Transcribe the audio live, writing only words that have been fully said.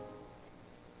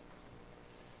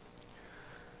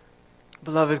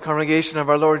Beloved congregation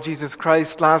of our Lord Jesus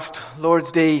Christ, last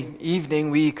Lord's Day evening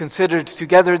we considered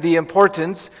together the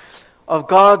importance of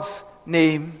God's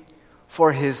name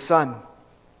for His Son.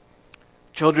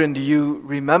 Children, do you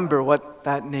remember what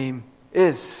that name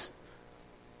is?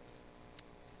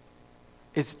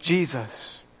 It's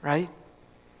Jesus, right?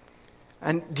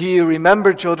 And do you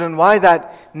remember, children, why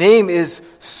that name is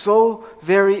so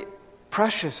very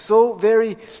precious, so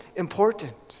very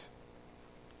important?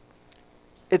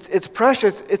 It's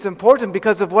precious, it's important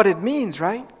because of what it means,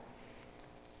 right?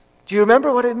 Do you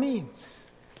remember what it means?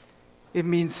 It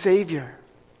means Savior,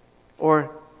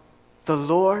 or the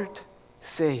Lord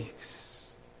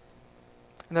saves.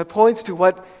 And that points to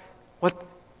what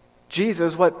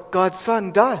Jesus, what God's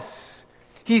Son does.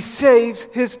 He saves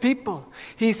His people.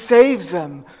 He saves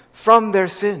them from their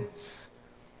sins.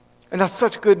 And that's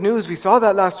such good news. We saw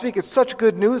that last week. It's such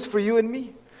good news for you and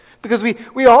me. Because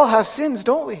we all have sins,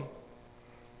 don't we?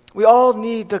 We all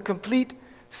need the complete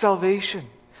salvation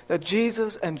that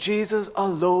Jesus and Jesus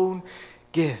alone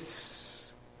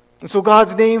gives. And so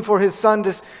God's name for His Son,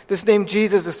 this name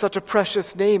Jesus, is such a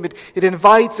precious name. It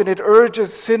invites and it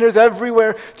urges sinners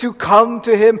everywhere to come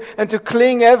to Him and to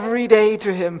cling every day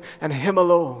to Him and Him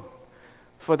alone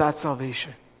for that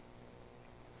salvation.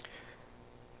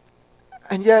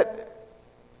 And yet,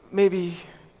 maybe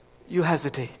you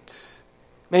hesitate.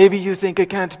 Maybe you think it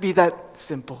can't be that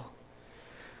simple.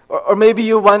 Or maybe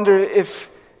you wonder if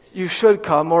you should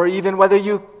come, or even whether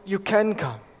you can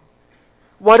come.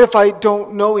 What if I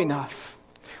don't know enough?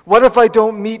 What if I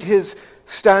don't meet His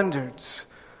standards?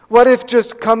 What if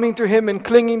just coming to Him and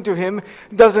clinging to Him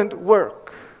doesn't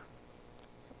work?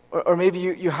 Or maybe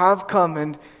you have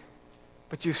come,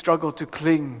 but you struggle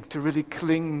to really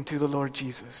cling to the Lord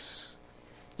Jesus.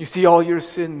 You see all your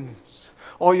sins,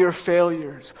 all your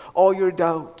failures, all your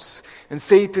doubts, and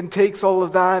Satan takes all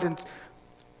of that and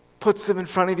puts them in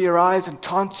front of your eyes and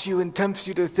taunts you and tempts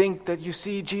you to think that, you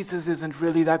see, Jesus isn't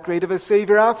really that great of a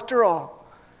Savior after all.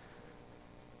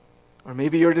 Or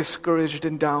maybe you're discouraged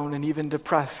and down and even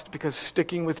depressed because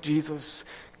sticking with Jesus,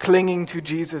 clinging to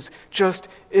Jesus, just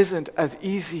isn't as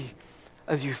easy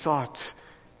as you thought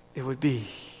it would be.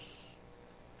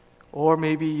 Or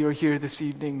maybe you're here this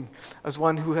evening as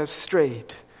one who has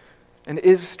strayed and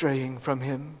is straying from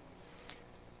Him,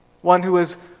 one who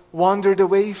has wandered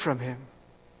away from Him.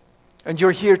 And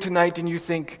you're here tonight and you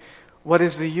think, what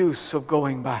is the use of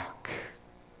going back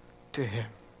to Him?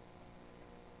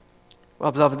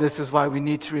 Well, beloved, this is why we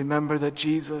need to remember that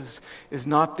Jesus is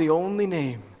not the only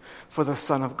name for the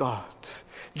Son of God.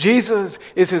 Jesus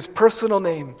is His personal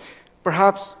name,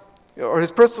 perhaps, or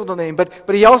His personal name,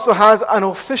 but He also has an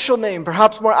official name.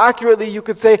 Perhaps more accurately, you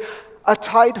could say a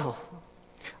title.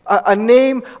 A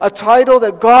name, a title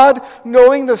that God,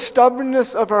 knowing the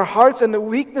stubbornness of our hearts and the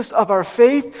weakness of our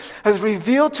faith, has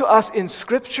revealed to us in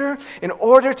Scripture in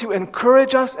order to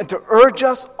encourage us and to urge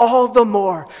us all the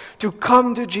more to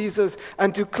come to Jesus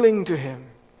and to cling to Him.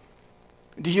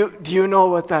 Do you know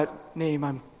what that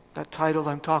name, that title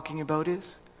I'm talking about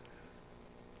is?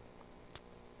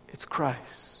 It's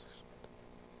Christ.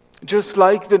 Just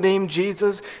like the name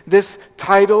Jesus, this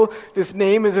title, this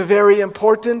name is a very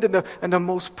important and a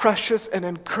most precious and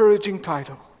encouraging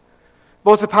title.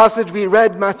 Both the passage we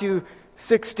read, Matthew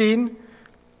 16,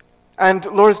 and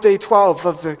Lord's Day 12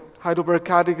 of the Heidelberg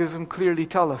Catechism clearly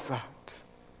tell us that.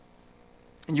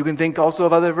 And you can think also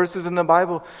of other verses in the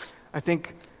Bible.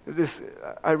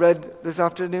 I read this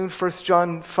afternoon, 1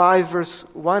 John 5, verse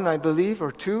 1, I believe,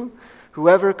 or 2.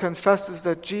 Whoever confesses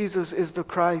that Jesus is the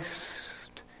Christ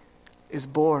is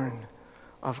born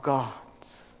of God.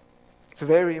 It's a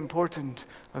very important,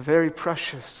 a very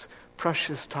precious,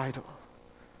 precious title.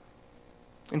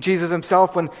 And Jesus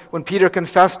Himself, when Peter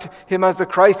confessed Him as the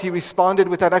Christ, He responded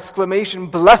with that exclamation,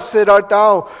 "Blessed art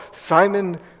thou,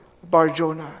 Simon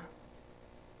Bar-Jonah."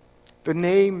 The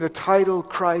name, the title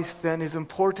Christ, then, is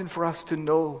important for us to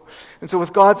know. And so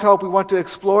with God's help, we want to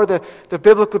explore the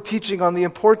biblical teaching on the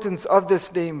importance of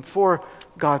this name for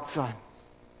God's Son.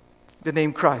 The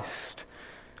name Christ,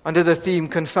 under the theme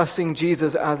confessing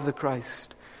Jesus as the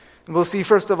Christ. And we'll see,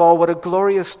 first of all, what a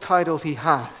glorious title He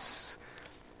has.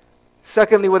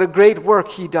 Secondly, what a great work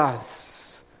He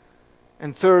does.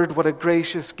 And third, what a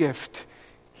gracious gift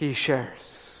He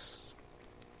shares.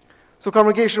 So,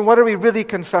 congregation, what are we really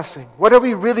confessing? What are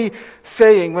we really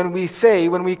saying when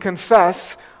we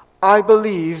confess, I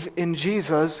believe in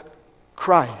Jesus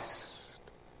Christ?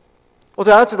 Well,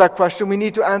 to answer that question, we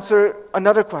need to answer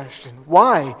another question.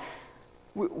 Why?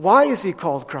 Why is He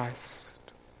called Christ?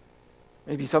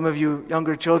 Maybe some of you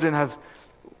younger children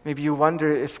maybe you wonder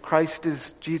if Christ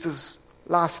is Jesus'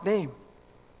 last name.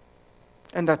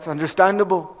 And that's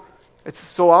understandable. It's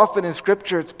so often in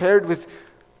Scripture, it's paired with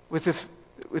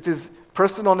his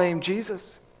personal name,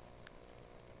 Jesus.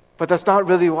 But that's not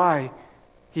really why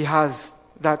he has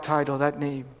that title, that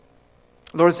name.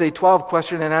 Lord's Day 12,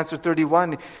 question and answer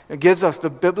 31, it gives us the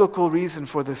biblical reason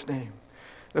for this name.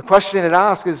 The question it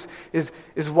asks is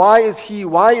why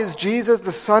is Jesus,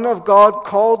 the Son of God,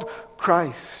 called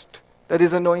Christ, that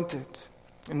is anointed?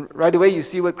 And right away you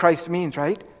see what Christ means,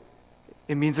 right?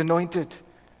 It means anointed.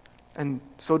 And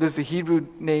so does the Hebrew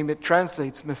name it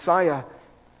translates, Messiah.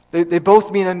 They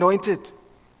both mean anointed.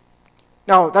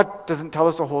 Now, that doesn't tell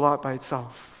us a whole lot by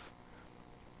itself.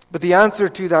 But the answer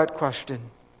to that question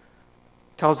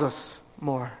tells us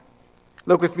more.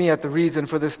 Look with me at the reason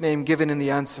for this name given in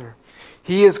the answer.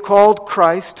 He is called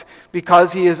Christ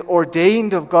because he is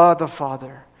ordained of God the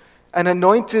Father and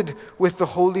anointed with the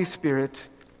Holy Spirit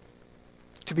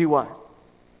to be what?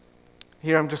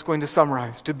 Here I'm just going to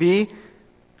summarize. To be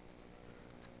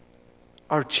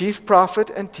our chief prophet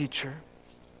and teacher,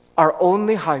 our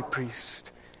only high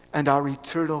priest, and our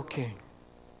eternal King.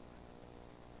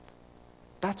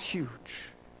 That's huge.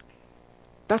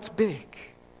 That's big.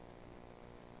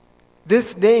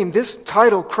 This name, this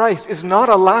title, Christ, is not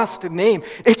a last name.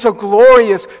 It's a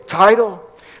glorious title.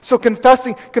 So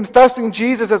confessing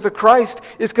Jesus as the Christ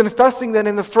is confessing then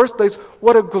in the first place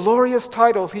what a glorious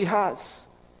title he has.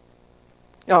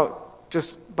 Now,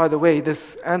 just by the way,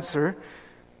 this answer,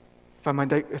 if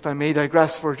I may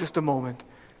digress for just a moment,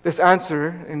 this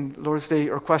answer in Lord's Day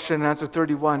or question and answer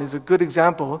 31 is a good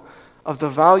example of the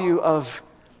value of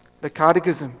the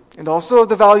catechism and also of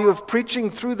the value of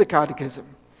preaching through the catechism.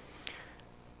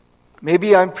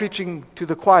 Maybe I'm preaching to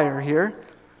the choir here,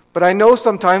 but I know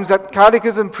sometimes that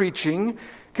catechism preaching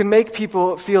can make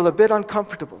people feel a bit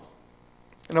uncomfortable.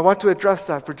 And I want to address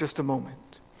that for just a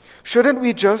moment. Shouldn't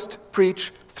we just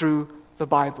preach through the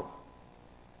Bible?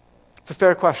 It's a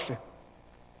fair question.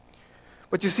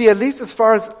 But you see, at least as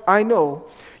far as I know,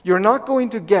 you're not going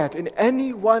to get in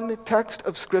any one text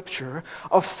of Scripture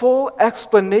a full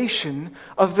explanation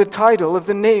of the title of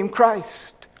the name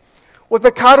Christ. What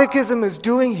the Catechism is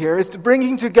doing here is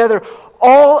bringing together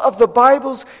all of the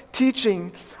Bible's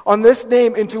teaching on this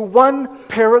name into one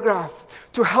paragraph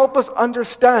to help us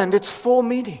understand its full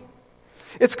meaning.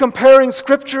 It's comparing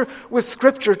Scripture with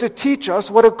Scripture to teach us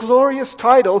what a glorious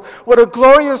title, what a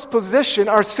glorious position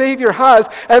our Savior has,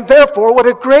 and therefore what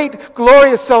a great,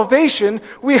 glorious salvation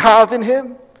we have in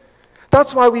Him.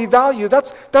 That's why we value,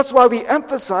 that's why we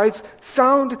emphasize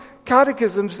sound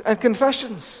catechisms and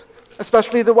confessions,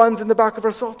 especially the ones in the back of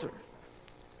our Psalter.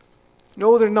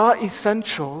 No, they're not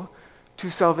essential to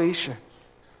salvation.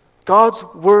 God's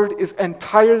Word is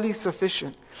entirely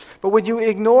sufficient. But when you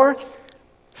ignore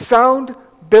sound,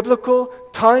 biblical,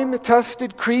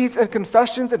 time-tested creeds and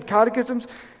confessions and catechisms,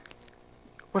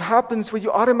 what happens, what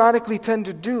you automatically tend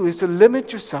to do is to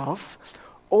limit yourself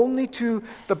only to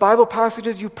the Bible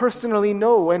passages you personally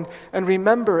know and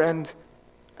remember and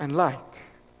like.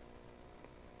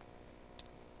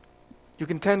 You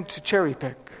can tend to cherry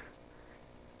pick.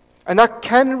 And that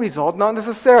can result, not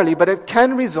necessarily, but it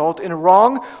can result in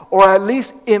wrong or at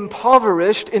least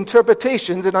impoverished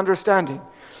interpretations and understanding.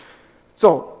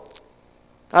 So,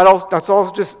 that's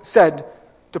all just said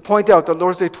to point out that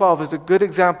Lord's Day 12 is a good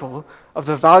example of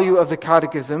the value of the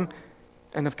catechism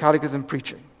and of catechism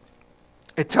preaching.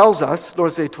 It tells us,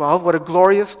 Lord's Day 12, what a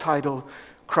glorious title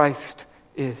Christ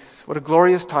is, what a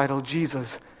glorious title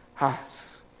Jesus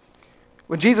has.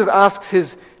 When Jesus asks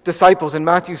his disciples in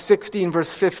Matthew 16,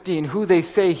 verse 15, who they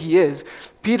say he is,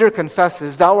 Peter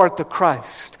confesses, "Thou art the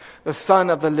Christ, the Son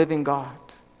of the living God."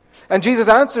 And Jesus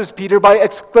answers Peter by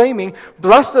exclaiming,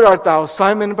 "Blessed art thou,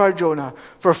 Simon Bar-Jonah,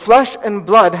 for flesh and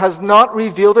blood has not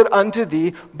revealed it unto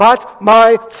thee, but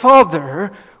my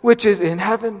Father which is in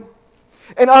heaven."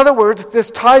 In other words,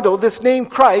 this title, this name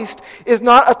Christ, is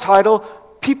not a title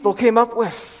people came up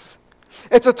with.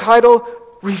 It's a title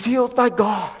revealed by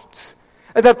God.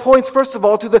 And that points, first of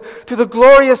all, to the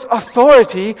glorious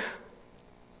authority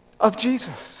of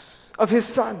Jesus, of his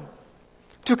Son.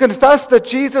 To confess that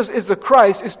Jesus is the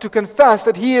Christ is to confess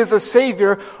that he is the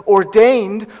Savior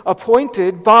ordained,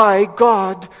 appointed by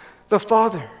God the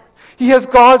Father. He has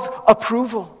God's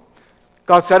approval.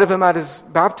 God said of him at his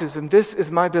baptism, "This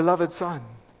is my beloved Son,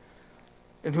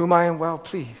 in whom I am well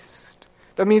pleased."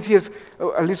 That means he is,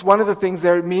 at least one of the things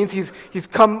there, it means he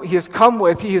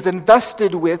is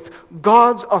invested with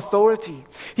God's authority.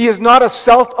 He is not a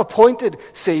self-appointed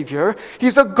Savior.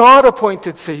 He's a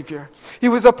God-appointed Savior. He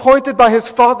was appointed by his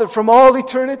Father from all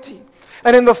eternity.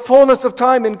 And in the fullness of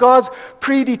time, in God's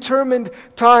predetermined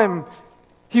time,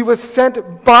 he was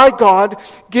sent by God,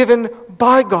 given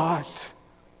by God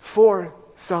for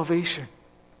salvation.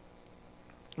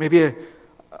 Maybe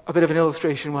a bit of an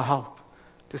illustration will help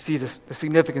to see the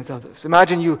significance of this.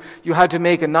 Imagine you had to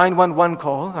make a 911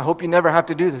 call. I hope you never have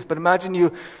to do this, but imagine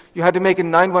you had to make a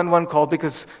 911 call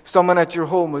because someone at your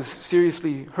home was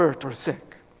seriously hurt or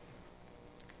sick.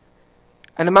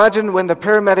 And imagine when the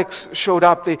paramedics showed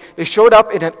up, they showed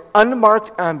up in an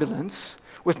unmarked ambulance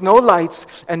with no lights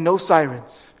and no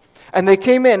sirens. And they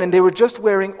came in and they were just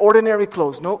wearing ordinary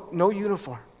clothes, no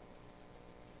uniform.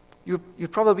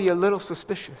 You'd probably be a little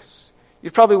suspicious.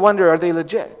 You'd probably wonder, are they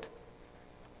legit?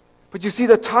 But you see,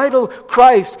 the title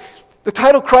Christ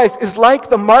is like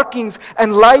the markings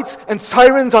and lights and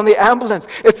sirens on the ambulance.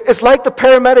 It's like the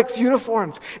paramedics'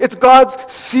 uniforms. It's God's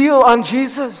seal on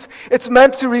Jesus. It's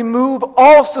meant to remove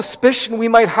all suspicion we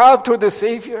might have toward the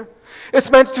Savior. It's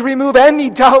meant to remove any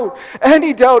doubt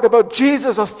about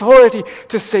Jesus' authority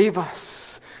to save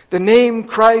us. The name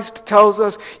Christ tells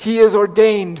us he is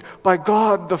ordained by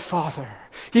God the Father.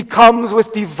 He comes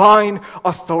with divine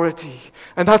authority.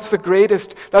 And that's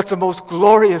the most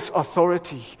glorious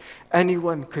authority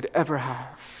anyone could ever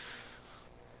have.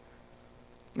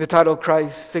 The title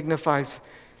Christ signifies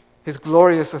his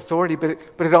glorious authority, but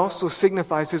it also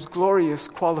signifies his glorious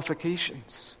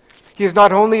qualifications. He is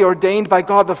not only ordained by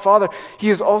God the Father, he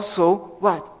is also,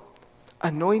 what?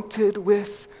 Anointed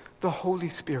with the Holy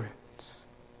Spirit.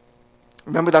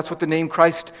 Remember, that's what the name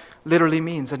Christ literally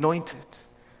means, anointed.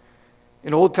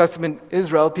 In Old Testament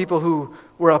Israel, people who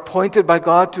were appointed by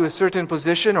God to a certain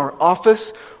position or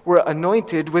office were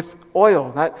anointed with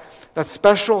oil. That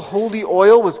special holy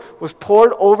oil was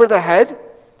poured over the head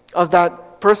of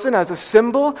that person as a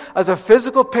symbol, as a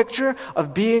physical picture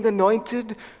of being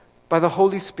anointed by the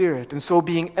Holy Spirit, and so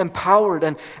being empowered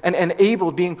and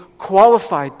enabled, being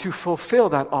qualified to fulfill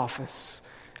that office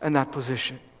and that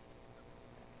position.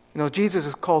 Jesus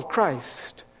is called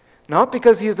Christ, not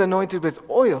because he is anointed with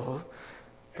oil,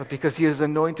 but because he is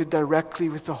anointed directly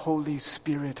with the Holy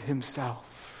Spirit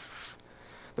himself.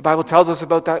 The Bible tells us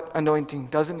about that anointing,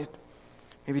 doesn't it?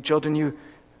 Maybe children, you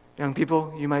young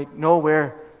people, you might know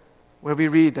where we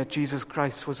read that Jesus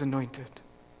Christ was anointed.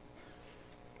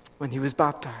 When he was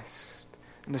baptized,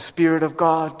 and the Spirit of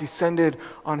God descended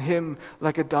on him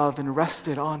like a dove and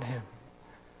rested on him.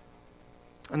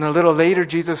 And a little later,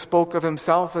 Jesus spoke of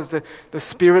himself as the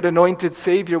Spirit-anointed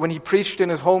Savior when he preached in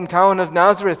his hometown of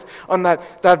Nazareth on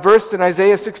that verse in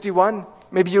Isaiah 61.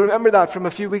 Maybe you remember that from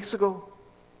a few weeks ago.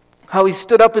 How he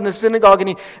stood up in the synagogue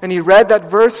and he read that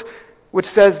verse which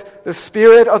says, "The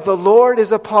Spirit of the Lord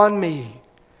is upon me,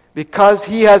 because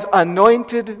he has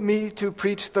anointed me to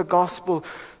preach the gospel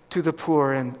to the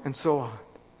poor," and so on.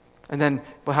 And then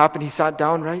what happened? He sat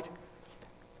down, right?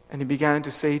 And he began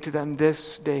to say to them,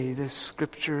 "This day, this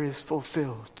scripture is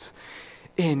fulfilled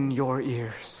in your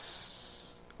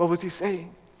ears." What was he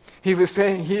saying? He was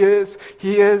saying he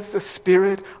is the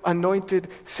Spirit-anointed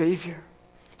Savior.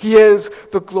 He is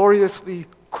the gloriously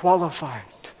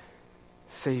qualified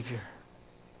Savior.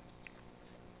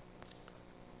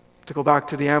 To go back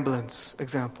to the ambulance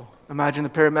example, imagine the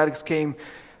paramedics came,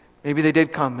 maybe they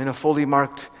did come in a fully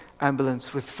marked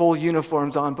ambulance with full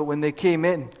uniforms on, but when they came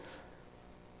in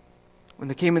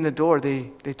the door,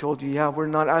 they told you, "Yeah, we're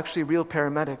not actually real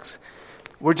paramedics.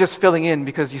 We're just filling in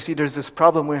because, you see, there's this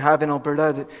problem we have in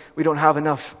Alberta that we don't have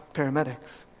enough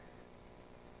paramedics."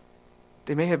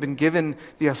 They may have been given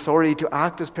the authority to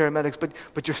act as paramedics,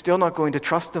 but you're still not going to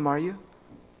trust them, are you?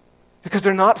 Because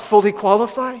they're not fully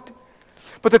qualified.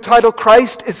 But the title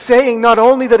Christ is saying not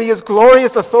only that he has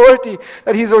glorious authority,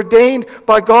 that he's ordained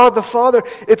by God the Father,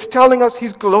 it's telling us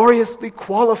he's gloriously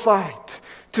qualified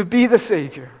to be the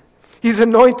Savior. He's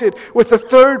anointed with the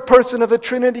third person of the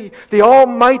Trinity, the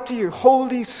Almighty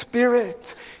Holy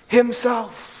Spirit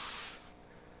himself.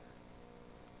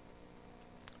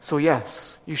 So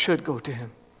yes, you should go to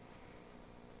him.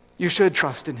 You should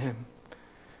trust in him.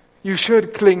 You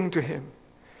should cling to him.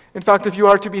 In fact, if you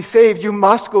are to be saved, you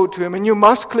must go to him and you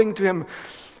must cling to him,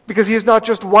 because he is not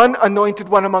just one anointed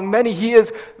one among many. He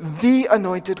is the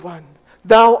anointed one.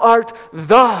 Thou art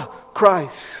the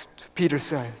Christ, Peter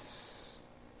says.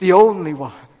 The only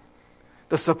one,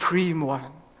 the supreme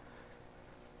one.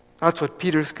 That's what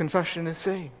Peter's confession is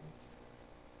saying.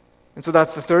 And so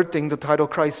that's the third thing the title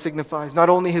Christ signifies. Not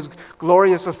only his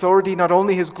glorious authority, not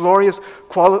only his glorious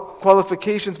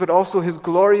qualifications, but also his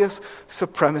glorious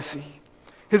supremacy.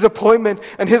 His appointment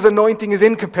and his anointing is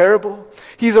incomparable.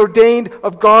 He's ordained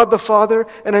of God the Father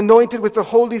and anointed with the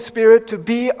Holy Spirit to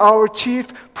be our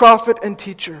chief prophet and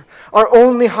teacher, our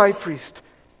only high priest,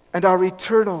 and our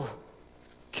eternal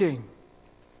King.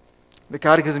 The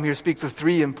Catechism here speaks of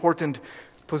three important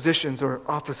positions or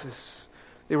offices.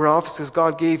 They were offices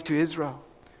God gave to Israel,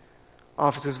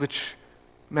 offices which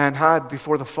man had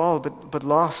before the fall, but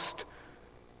lost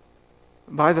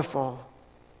by the fall.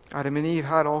 Adam and Eve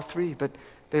had all three, but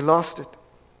they lost it.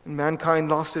 And mankind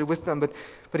lost it with them. But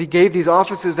he gave these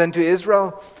offices then to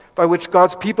Israel, by which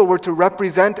God's people were to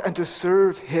represent and to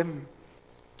serve him.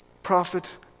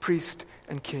 Prophet, priest,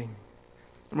 and king.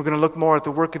 And we're going to look more at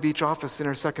the work of each office in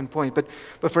our second point. But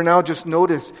for now, just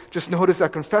notice that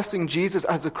confessing Jesus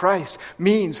as the Christ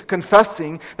means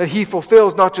confessing that he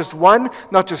fulfills not just one,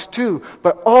 not just two,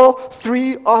 but all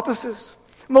three offices.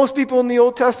 Most people in the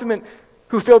Old Testament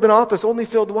who filled an office only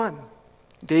filled one.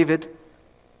 David,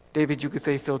 you could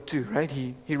say, filled two, right?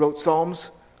 He wrote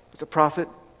Psalms, was a prophet,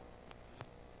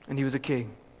 and he was a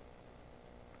king.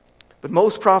 But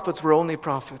most prophets were only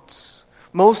prophets.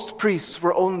 Most priests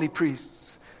were only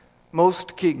priests.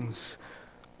 Most kings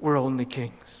were only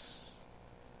kings.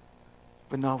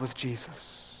 But not with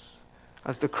Jesus.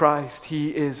 As the Christ,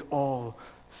 he is all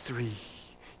three.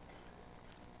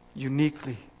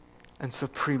 Uniquely and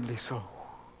supremely so.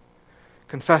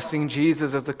 Confessing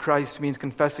Jesus as the Christ means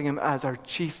confessing him as our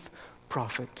chief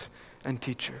prophet and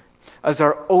teacher, as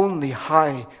our only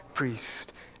high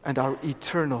priest and our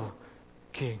eternal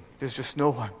king. There's just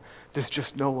no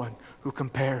one who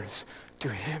compares to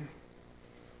him.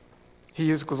 He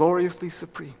is gloriously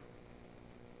supreme.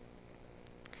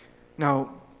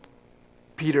 Now,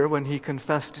 Peter, when he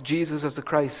confessed Jesus as the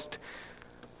Christ,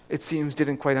 it seems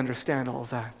didn't quite understand all of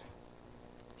that.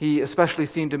 He especially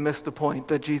seemed to miss the point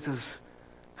that Jesus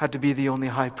had to be the only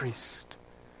high priest.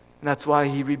 And that's why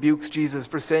he rebukes Jesus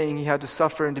for saying he had to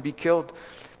suffer and to be killed.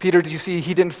 Peter, do you see,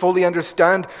 he didn't fully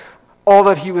understand all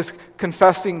that he was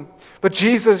confessing, but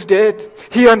Jesus did.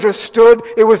 He understood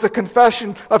it was a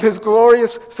confession of his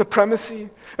glorious supremacy.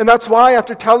 And that's why,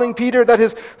 after telling Peter that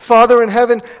his Father in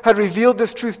heaven had revealed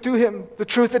this truth to him, the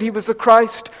truth that he was the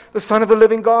Christ, the Son of the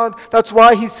living God, that's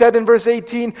why he said in verse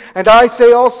 18, "And I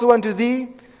say also unto thee,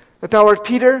 that thou art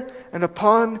Peter, and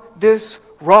upon this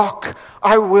rock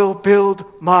I will build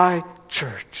my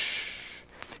church."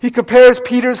 He compares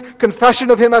Peter's confession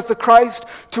of him as the Christ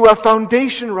to a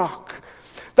foundation rock.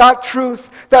 That truth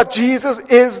that Jesus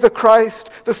is the Christ,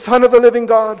 the Son of the living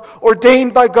God,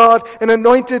 ordained by God and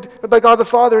anointed by God the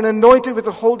Father and anointed with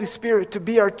the Holy Spirit to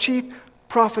be our chief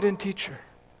prophet and teacher.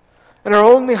 And our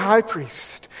only high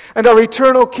priest and our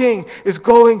eternal king is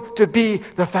going to be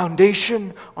the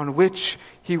foundation on which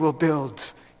he will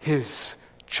build his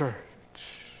church.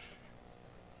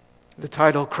 The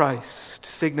title Christ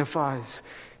signifies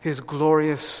his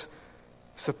glorious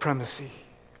supremacy.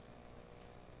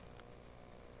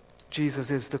 Jesus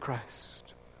is the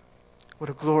Christ. What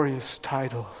a glorious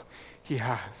title he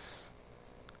has.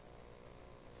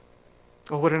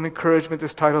 Oh, what an encouragement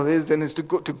this title is, and is to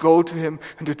go to him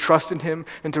and to trust in him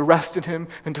and to rest in him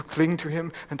and to cling to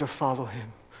him and to follow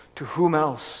him. To whom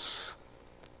else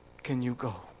can you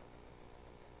go?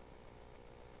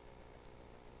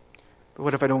 But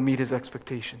what if I don't meet his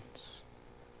expectations?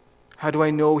 How do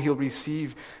I know he'll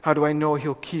receive? How do I know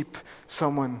he'll keep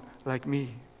someone like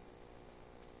me?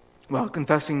 Well,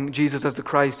 confessing Jesus as the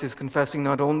Christ is confessing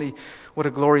not only what a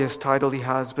glorious title he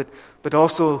has, but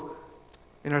also,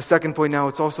 in our second point now,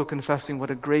 it's also confessing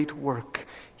what a great work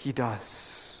he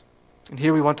does. And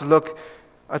here we want to look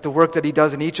at the work that he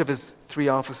does in each of his three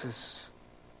offices.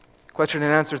 Question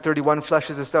and answer 31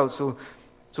 fleshes this out, so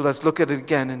let's look at it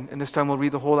again, and this time we'll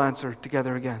read the whole answer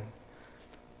together again.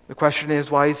 The question is,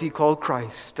 why is he called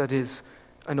Christ, that is,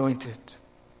 anointed?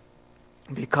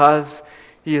 Because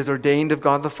he is ordained of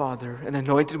God the Father and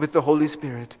anointed with the Holy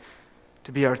Spirit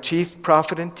to be our chief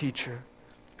prophet and teacher,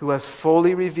 who has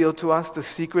fully revealed to us the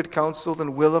secret counsel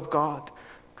and will of God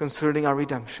concerning our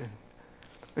redemption,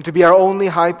 and to be our only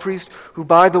high priest, who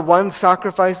by the one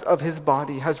sacrifice of his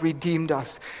body has redeemed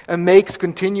us and makes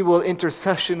continual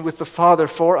intercession with the Father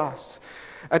for us,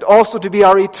 and also to be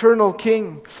our eternal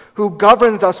King, who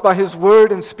governs us by his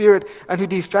word and spirit, and who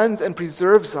defends and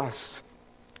preserves us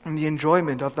in the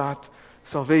enjoyment of that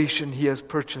salvation he has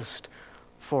purchased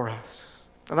for us.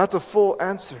 And that's a full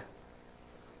answer.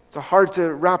 It's hard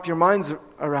to wrap your minds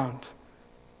around.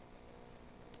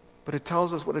 But it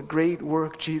tells us what a great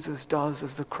work Jesus does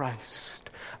as the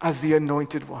Christ, as the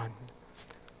anointed one.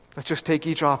 Let's just take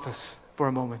each office for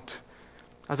a moment.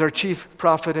 As our chief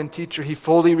prophet and teacher, he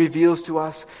fully reveals to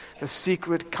us the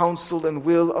secret counsel and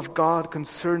will of God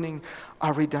concerning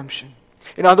our redemption.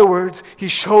 In other words, he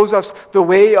shows us the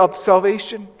way of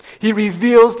salvation. He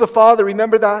reveals the Father.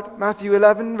 Remember that? Matthew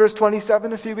 11, verse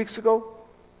 27 a few weeks ago.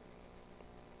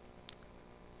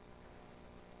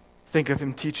 Think of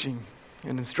him teaching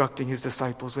and instructing his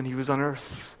disciples when he was on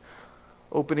earth,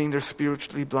 opening their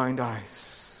spiritually blind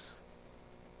eyes.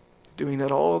 Doing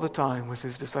that all the time with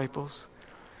his disciples.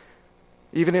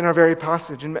 Even in our very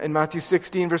passage, in Matthew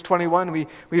 16, verse 21, we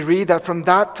read that from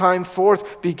that time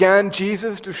forth began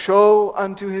Jesus to show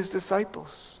unto his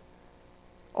disciples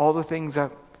all the things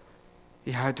that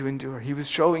he had to endure. He was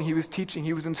showing, he was teaching,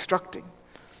 he was instructing.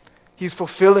 He's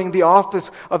fulfilling the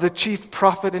office of the chief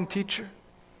prophet and teacher.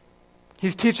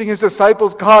 He's teaching his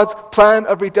disciples God's plan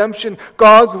of redemption,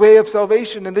 God's way of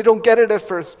salvation, and they don't get it at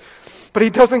first. But he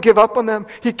doesn't give up on them.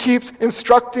 He keeps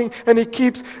instructing and he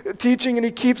keeps teaching and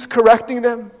he keeps correcting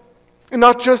them. And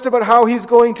not just about how he's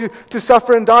going to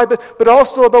suffer and die, but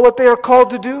also about what they are called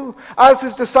to do as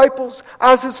his disciples,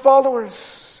 as his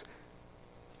followers,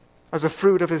 as a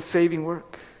fruit of his saving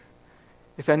work.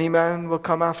 If any man will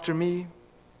come after me,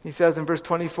 he says in verse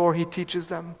 24, he teaches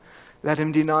them, let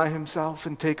him deny himself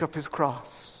and take up his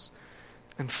cross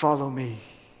and follow me.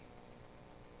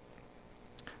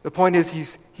 The point is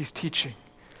he's teaching.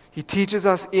 He teaches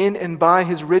us in and by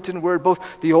his written word,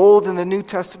 both the Old and the New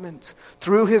Testament,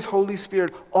 through his Holy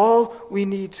Spirit, all we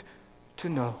need to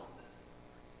know.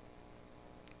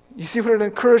 You see what an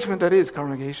encouragement that is,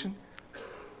 congregation?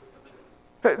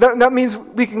 That means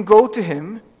we can go to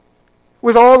him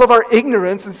with all of our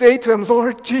ignorance and say to him,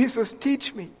 Lord Jesus,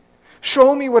 teach me.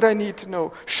 Show me what I need to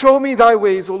know. Show me thy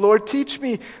ways, O Lord. Teach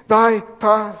me thy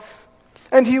paths.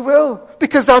 And he will,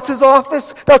 because that's his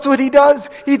office. That's what he does.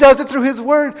 He does it through his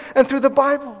word and through the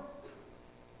Bible.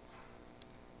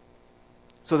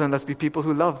 So then let's be people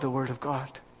who love the word of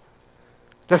God.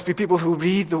 Let's be people who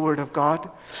read the word of God.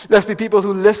 Let's be people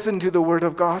who listen to the word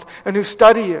of God and who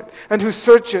study it and who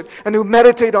search it and who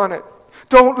meditate on it.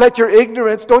 Don't let your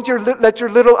ignorance, let your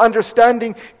little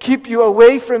understanding keep you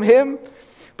away from him,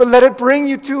 but let it bring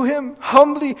you to him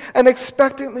humbly and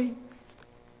expectantly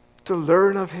to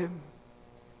learn of him.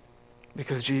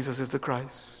 Because Jesus is the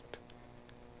Christ,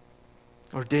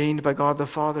 ordained by God the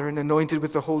Father and anointed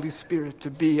with the Holy Spirit to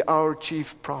be our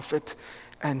chief prophet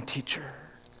and teacher.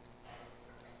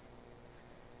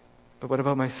 But what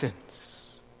about my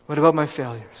sins? What about my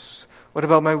failures? What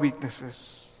about my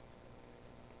weaknesses?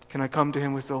 Can I come to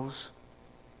him with those?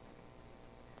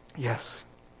 Yes.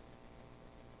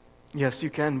 Yes, you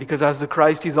can, because as the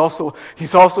Christ, he's also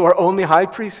our only high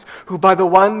priest, who by the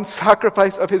one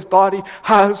sacrifice of his body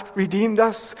has redeemed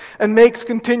us and makes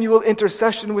continual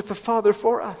intercession with the Father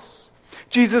for us.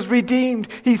 Jesus redeemed,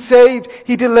 he saved,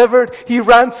 he delivered, he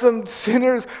ransomed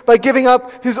sinners by giving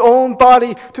up his own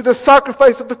body to the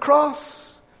sacrifice of the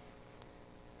cross.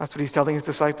 That's what he's telling his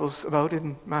disciples about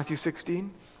in Matthew 16,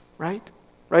 right?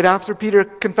 Right after Peter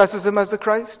confesses him as the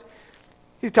Christ.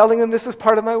 He's telling them, this is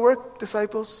part of my work,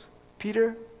 disciples.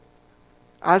 Peter,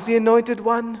 as the anointed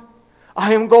one,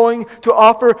 I am going to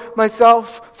offer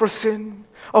myself for sin,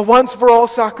 a once-for-all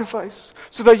sacrifice,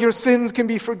 so that your sins can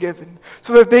be forgiven,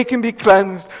 so that they can be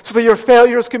cleansed, so that your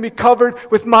failures can be covered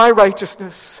with my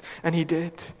righteousness. And he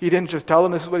did. He didn't just tell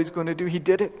them this is what he's going to do. He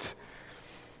did it.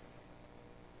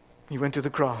 He went to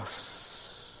the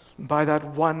cross. By that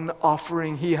one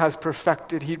offering, he has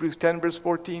perfected, Hebrews 10, verse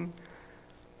 14,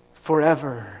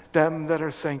 forever them that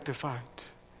are sanctified.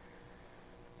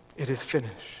 It is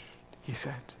finished, he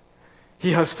said.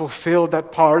 He has fulfilled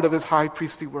that part of his high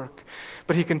priestly work.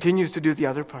 But he continues to do the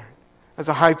other part. As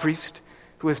a high priest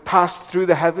who has passed through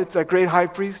the heavens, that great high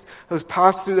priest who has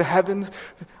passed through the heavens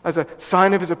as a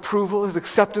sign of his approval, his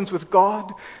acceptance with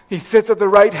God. He sits at the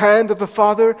right hand of the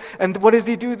Father. And what does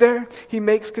he do there? He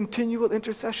makes continual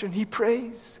intercession. He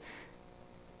prays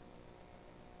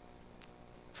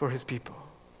for his people.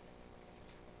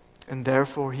 And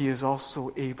therefore, he is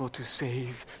also able to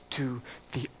save to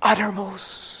the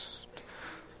uttermost.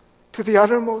 To the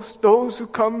uttermost, those who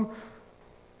come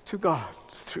to God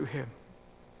through him.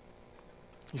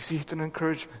 You see, it's an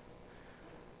encouragement.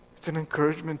 It's an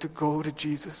encouragement to go to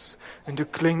Jesus and to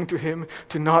cling to him,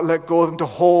 to not let go of him, to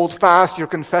hold fast your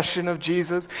confession of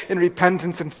Jesus in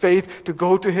repentance and faith, to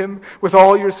go to him with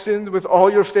all your sins, with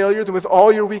all your failures, and with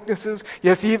all your weaknesses.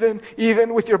 Yes, even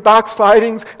with your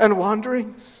backslidings and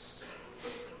wanderings.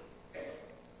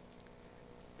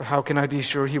 But how can I be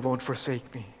sure he won't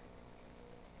forsake me?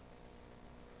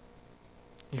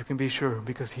 You can be sure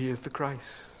because he is the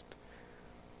Christ.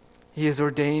 He is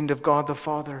ordained of God the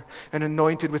Father and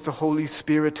anointed with the Holy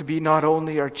Spirit to be not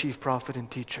only our chief prophet and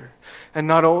teacher, and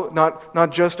not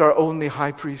just our only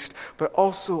high priest, but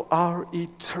also our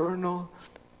eternal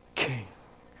King,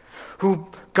 who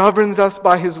governs us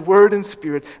by his word and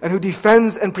spirit, and who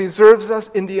defends and preserves us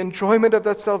in the enjoyment of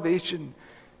that salvation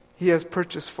he has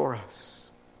purchased for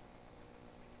us.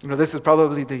 You know, this is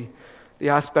probably the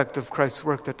aspect of Christ's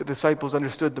work that the disciples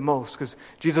understood the most, because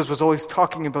Jesus was always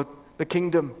talking about the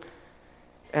kingdom.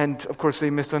 And, of course, they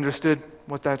misunderstood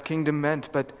what that kingdom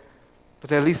meant. But But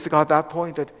they at least got that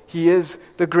point, that he is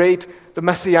the great, the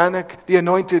messianic, the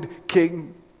anointed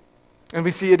king. And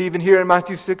we see it even here in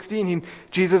Matthew 16.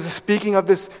 Jesus is speaking of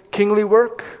this kingly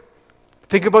work.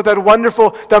 Think about that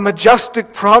wonderful, that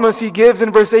majestic promise he gives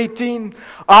in verse 18.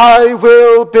 I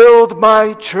will build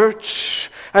my church,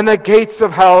 and the gates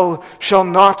of hell shall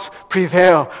not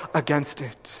prevail against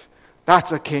it.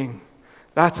 That's a king.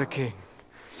 That's a king.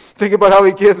 Think about how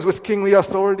he gives with kingly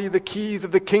authority the keys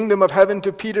of the kingdom of heaven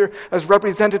to Peter as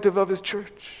representative of his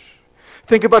church.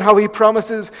 Think about how he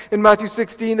promises in Matthew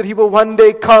 16 that he will one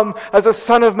day come as a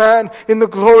son of man in the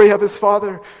glory of his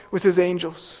Father with his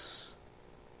angels.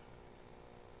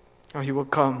 How he will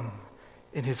come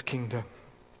in his kingdom.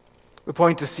 The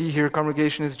point to see here,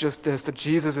 congregation, is just this, that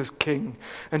Jesus is king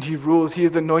and he rules. He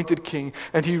is anointed king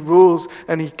and he rules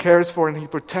and he cares for and he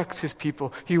protects his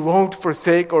people. He won't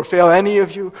forsake or fail any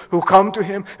of you who come to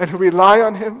him and who rely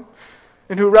on him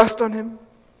and who rest on him.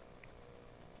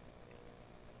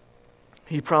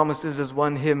 He promises, as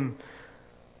one hymn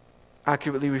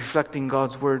accurately reflecting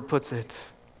God's word puts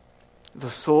it, the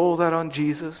soul that on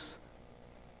Jesus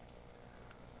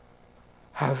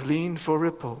has leaned for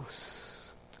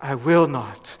repose, I will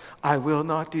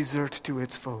not desert to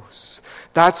its foes.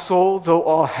 That soul, though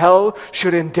all hell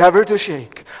should endeavor to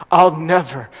shake, I'll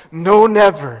never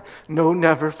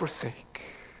forsake.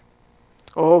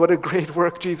 Oh, what a great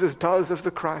work Jesus does as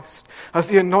the Christ, as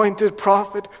the anointed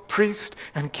prophet, priest,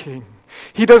 and king.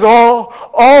 He does all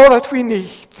that we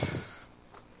need.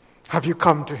 Have you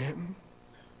come to him?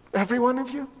 Every one of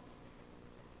you?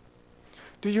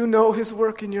 Do you know his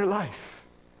work in your life?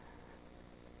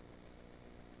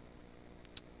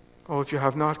 Oh, if you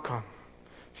have not come,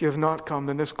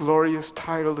 then this glorious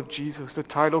title of Jesus, the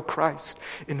title Christ,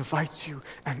 invites you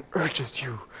and urges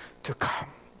you to come.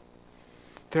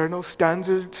 There are no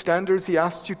standards he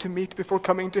asks you to meet before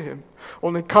coming to him.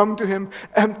 Only come to him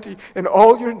empty in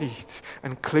all your needs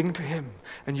and cling to him,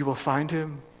 and you will find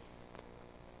him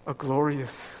a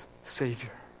glorious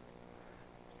Savior.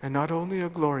 And not only a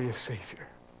glorious Savior,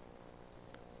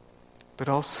 but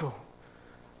also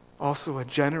a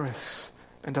generous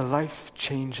and a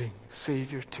life-changing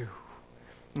Savior too.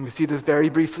 And we see this very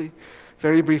briefly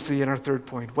in our third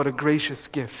point. What a gracious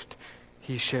gift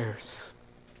he shares.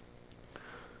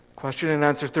 Question and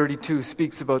answer 32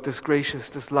 speaks about this gracious,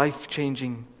 this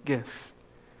life-changing gift.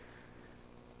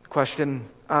 The question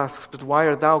asks, but why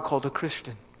art thou called a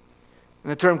Christian?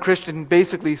 And the term Christian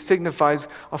basically signifies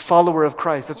a follower of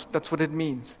Christ. That's what it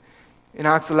means. In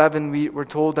Acts 11, we're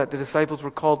told that the disciples were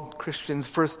called Christians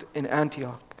first in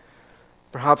Antioch.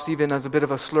 Perhaps even as a bit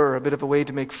of a slur, a bit of a way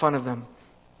to make fun of them.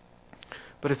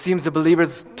 But it seems the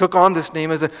believers took on this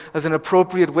name as an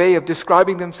appropriate way of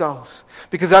describing themselves.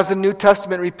 Because as the New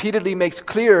Testament repeatedly makes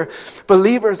clear,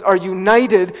 believers are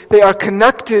united, they are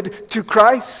connected to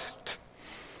Christ.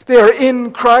 They are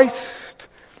in Christ.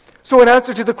 So in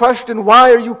answer to the question,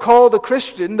 why are you called a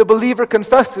Christian? The believer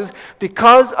confesses,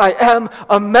 because I am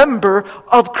a member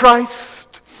of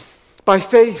Christ by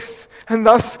faith. And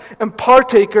thus am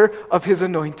partaker of his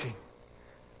anointing,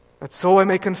 that so I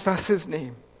may confess his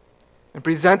name and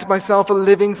present myself a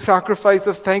living sacrifice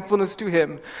of thankfulness to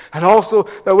him, and also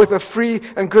that with a free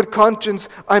and good conscience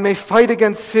I may fight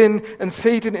against sin and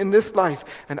Satan in this life,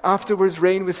 and afterwards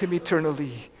reign with him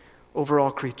eternally over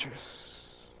all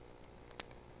creatures.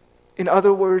 In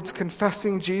other words,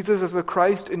 confessing Jesus as the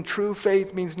Christ in true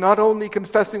faith means not only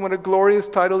confessing what a glorious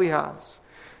title he has,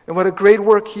 and what a great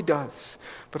work he does,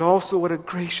 but also what a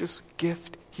gracious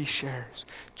gift he shares.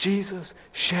 Jesus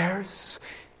shares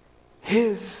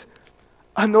his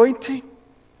anointing.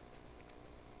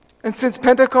 And since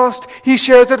Pentecost, he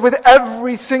shares it with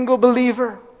every single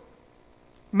believer,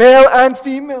 male and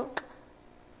female.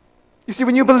 You see,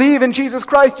 when you believe in Jesus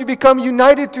Christ, you become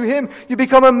united to him. You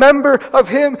become a member of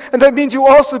him, and that means you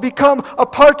also become a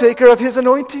partaker of his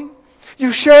anointing.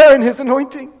 You share in his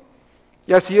anointing.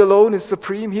 Yes, he alone is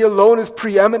supreme. He alone is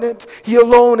preeminent. He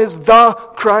alone is the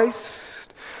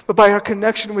Christ. But by our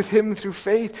connection with him through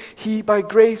faith, he, by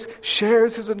grace,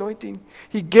 shares his anointing.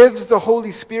 He gives the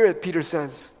Holy Spirit, Peter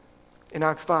says in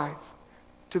Acts 5,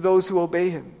 to those who obey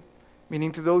him,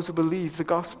 meaning to those who believe the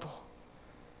gospel.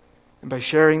 And by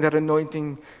sharing that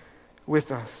anointing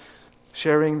with us,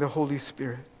 sharing the Holy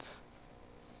Spirit,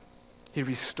 he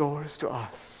restores to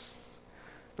us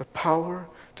the power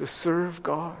to serve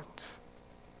God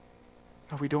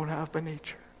that we don't have by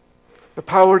nature. The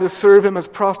power to serve him as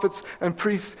prophets and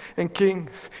priests and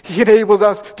kings. He enables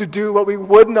us to do what we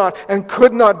would not and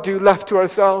could not do left to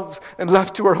ourselves and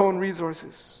left to our own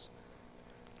resources.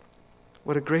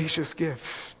 What a gracious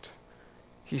gift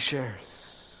he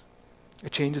shares.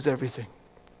 It changes everything.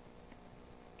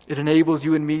 It enables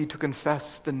you and me to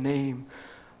confess the name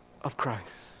of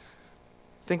Christ.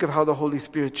 Think of how the Holy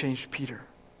Spirit changed Peter.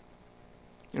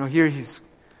 Here he's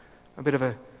a bit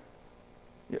of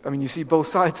you see both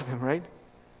sides of him, right?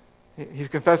 He's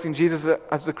confessing Jesus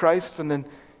as the Christ, and then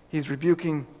he's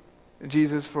rebuking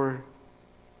Jesus for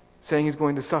saying he's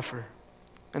going to suffer.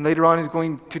 And later on, he's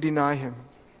going to deny him.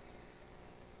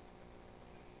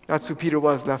 That's who Peter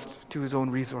was, left to his own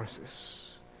resources.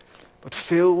 But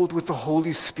filled with the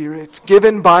Holy Spirit,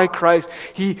 given by Christ,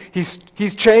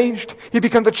 he's changed. He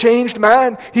becomes a changed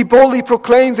man. He boldly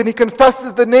proclaims and he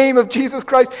confesses the name of Jesus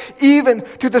Christ, even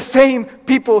to the same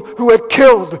people who had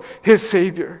killed his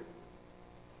Savior.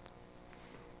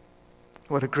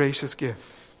 What a gracious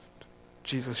gift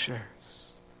Jesus shares.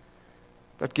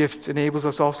 That gift enables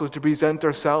us also to present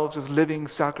ourselves as living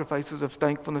sacrifices of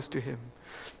thankfulness to him.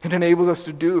 It enables us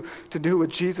to do what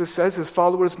Jesus says his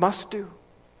followers must do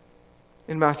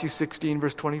in Matthew 16,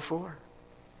 verse 24.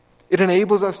 It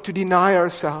enables us to deny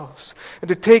ourselves and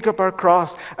to take up our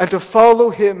cross and to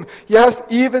follow him, yes,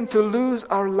 even to lose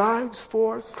our lives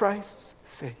for Christ's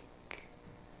sake,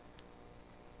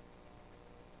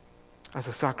 as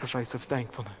a sacrifice of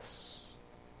thankfulness.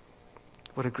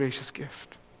 What a gracious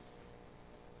gift.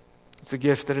 It's a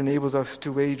gift that enables us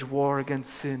to wage war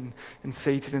against sin and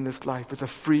Satan in this life with a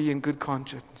free and good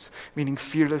conscience, meaning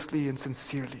fearlessly and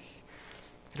sincerely.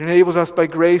 It enables us by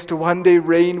grace to one day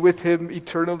reign with him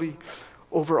eternally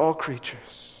over all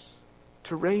creatures.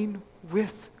 To reign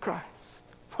with Christ.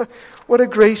 What a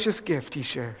gracious gift he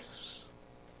shares.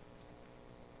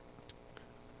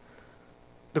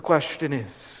 The question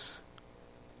is,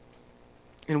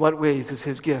 in what ways is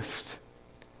his gift?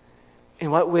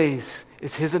 In what ways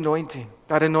is his anointing,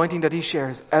 that anointing that he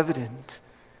shares, evident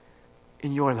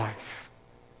in your life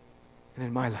and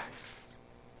in my life?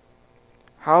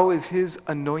 How is his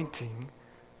anointing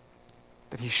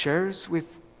that he shares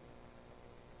with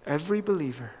every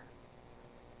believer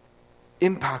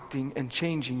impacting and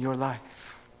changing your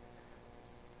life?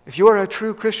 If you are a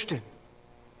true Christian,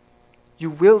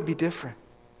 you will be different.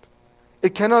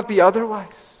 It cannot be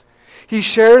otherwise. He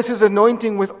shares his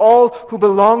anointing with all who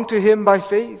belong to him by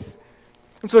faith.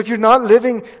 And so if you're not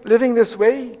living this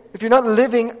way, if you're not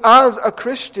living as a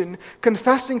Christian,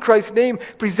 confessing Christ's name,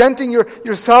 presenting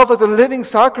yourself as a living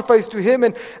sacrifice to him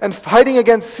and fighting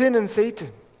against sin and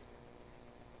Satan,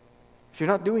 if you're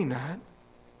not doing that,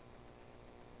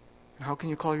 how can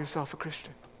you call yourself a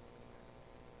Christian?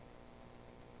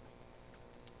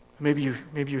 Maybe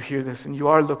you hear this and you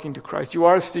are looking to Christ. You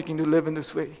are seeking to live in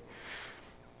this way.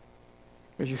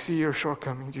 But you see your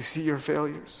shortcomings. You see your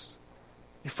failures.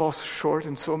 You fall short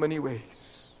in so many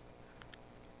ways.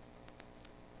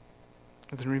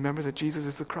 And then remember that Jesus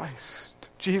is the Christ.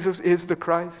 Jesus is the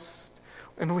Christ.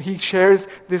 And when he shares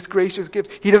this gracious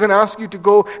gift, he doesn't ask you to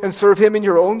go and serve him in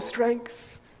your own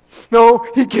strength. No,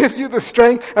 he gives you the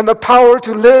strength and the power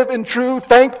to live in true,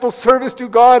 thankful service to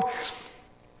God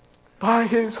by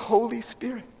his Holy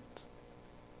Spirit.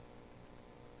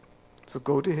 So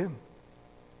go to him.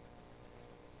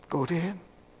 Go to him.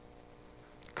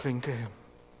 Cling to him.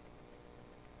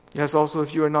 Yes, also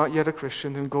if you are not yet a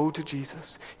Christian, then go to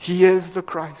Jesus. He is the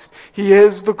Christ. He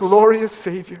is the glorious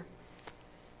Savior.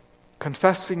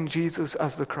 Confessing Jesus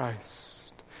as the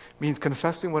Christ means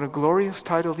confessing what a glorious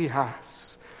title he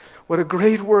has, what a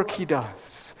great work he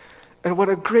does, and what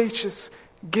a gracious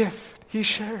gift he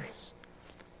shares.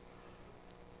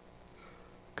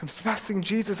 Confessing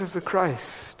Jesus as the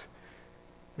Christ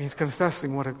means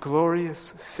confessing what a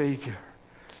glorious Savior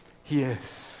he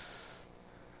is.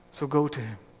 So go to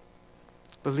him.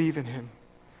 Believe in him.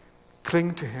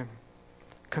 Cling to him.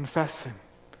 Confess him.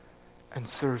 And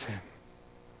serve him.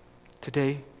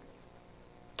 Today,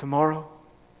 tomorrow,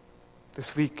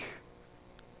 this week,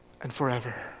 and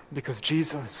forever. Because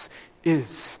Jesus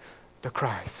is the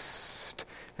Christ.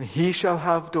 And he shall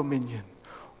have dominion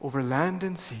over land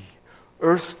and sea,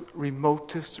 earth's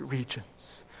remotest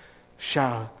regions.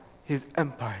 Shall his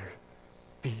empire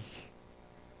be.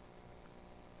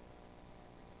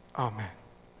 Amen.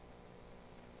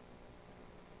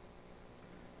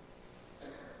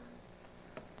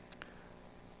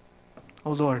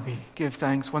 O Lord, we give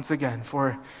thanks once again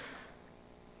for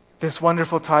this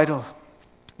wonderful title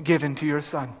given to your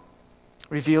Son,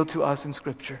 revealed to us in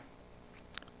Scripture.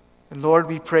 And Lord,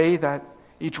 we pray that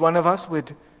each one of us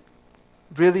would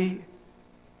really,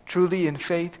 truly in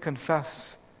faith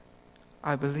confess,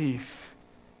 I believe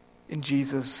in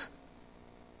Jesus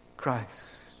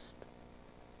Christ.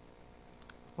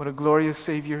 What a glorious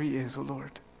Savior he is, O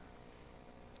Lord.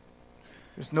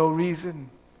 There's no reason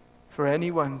for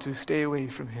anyone to stay away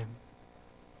from him.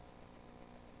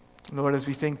 Lord, as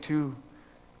we think too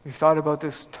We've thought about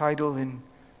this title in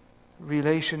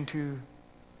relation to,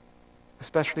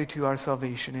 especially to our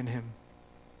salvation in Him.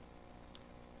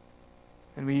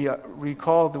 And we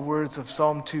recall the words of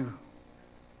Psalm 2.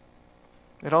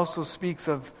 It also speaks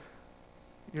of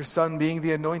your Son being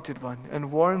the anointed one,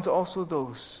 and warns also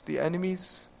those, the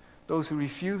enemies, those who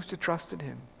refuse to trust in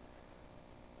Him.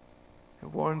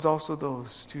 It warns also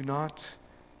those to not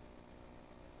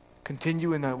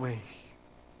continue in that way,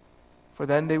 for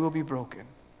then they will be broken.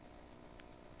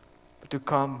 But to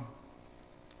come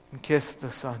and kiss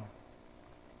the Son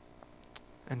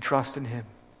and trust in Him.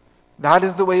 That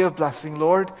is the way of blessing.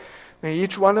 Lord, may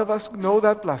each one of us know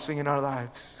that blessing in our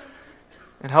lives.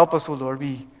 And help us, O Lord.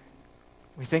 We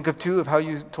think of too of how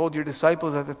you told your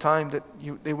disciples at the time that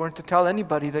they weren't to tell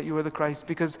anybody that you were the Christ,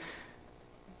 because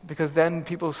then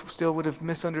people still would have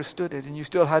misunderstood it, and you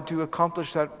still had to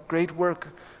accomplish that great work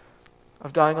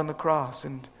of dying on the cross.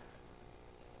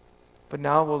 But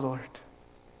now, O Lord,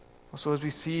 also as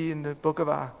we see in the book of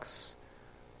Acts,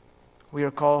 we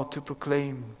are called to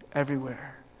proclaim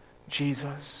everywhere,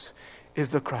 Jesus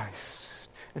is the Christ,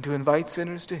 and to invite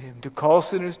sinners to Him, to call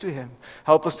sinners to Him.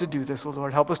 Help us to do this, O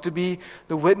Lord. Help us to be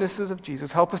the witnesses of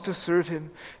Jesus. Help us to serve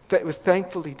Him with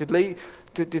thankfully,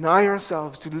 to deny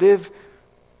ourselves, to live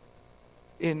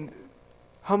in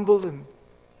humble and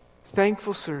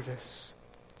thankful service.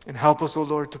 And help us, O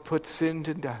Lord, to put sin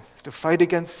to death, to fight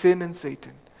against sin and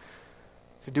Satan,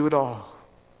 to do it all,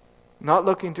 not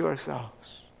looking to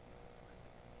ourselves,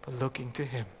 but looking to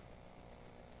Him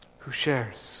who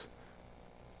shares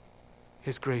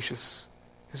His gracious,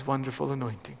 His wonderful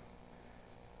anointing.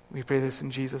 We pray this in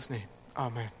Jesus' name.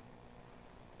 Amen.